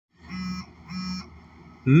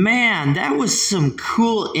Man, that was some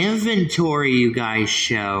cool inventory you guys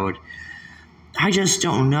showed. I just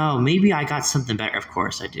don't know. Maybe I got something better. Of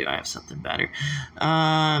course I do. I have something better.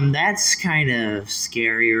 That's kind of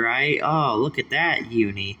scary, right? Oh, look at that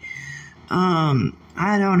uni.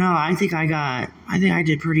 I don't know. I think I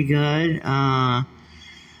did pretty good.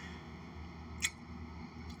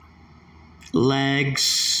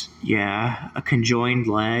 Legs. Yeah, a conjoined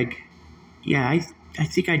leg. Yeah, I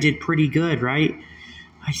think I did pretty good, right?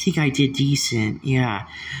 I think I did decent. Yeah.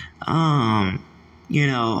 I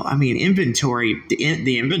mean, inventory,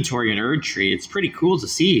 the inventory in ERdtreE, it's pretty cool to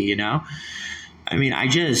see, you know? I mean, I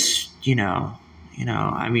just,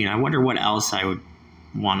 I mean, I wonder what else I would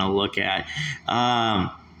want to look at.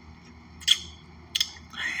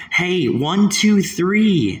 Hey, 1, 2,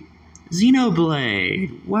 3.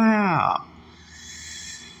 Xenoblade. Wow.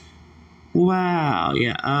 Wow,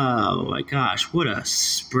 yeah. Oh my gosh, what a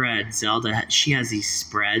spread. Zelda, she has these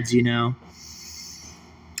spreads, you know?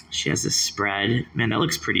 She has a spread. Man, that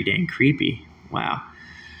looks pretty dang creepy. Wow.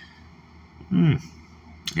 Yeah,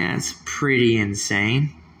 that's pretty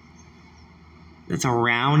insane. That's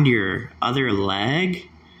around your other leg?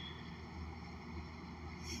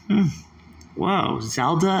 Whoa,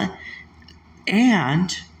 Zelda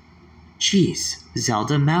and, jeez,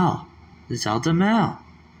 Zelda Mel. Zelda Mel.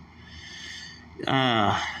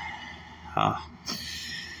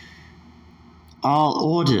 All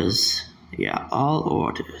orders. Yeah, all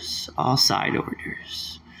orders. All side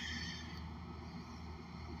orders.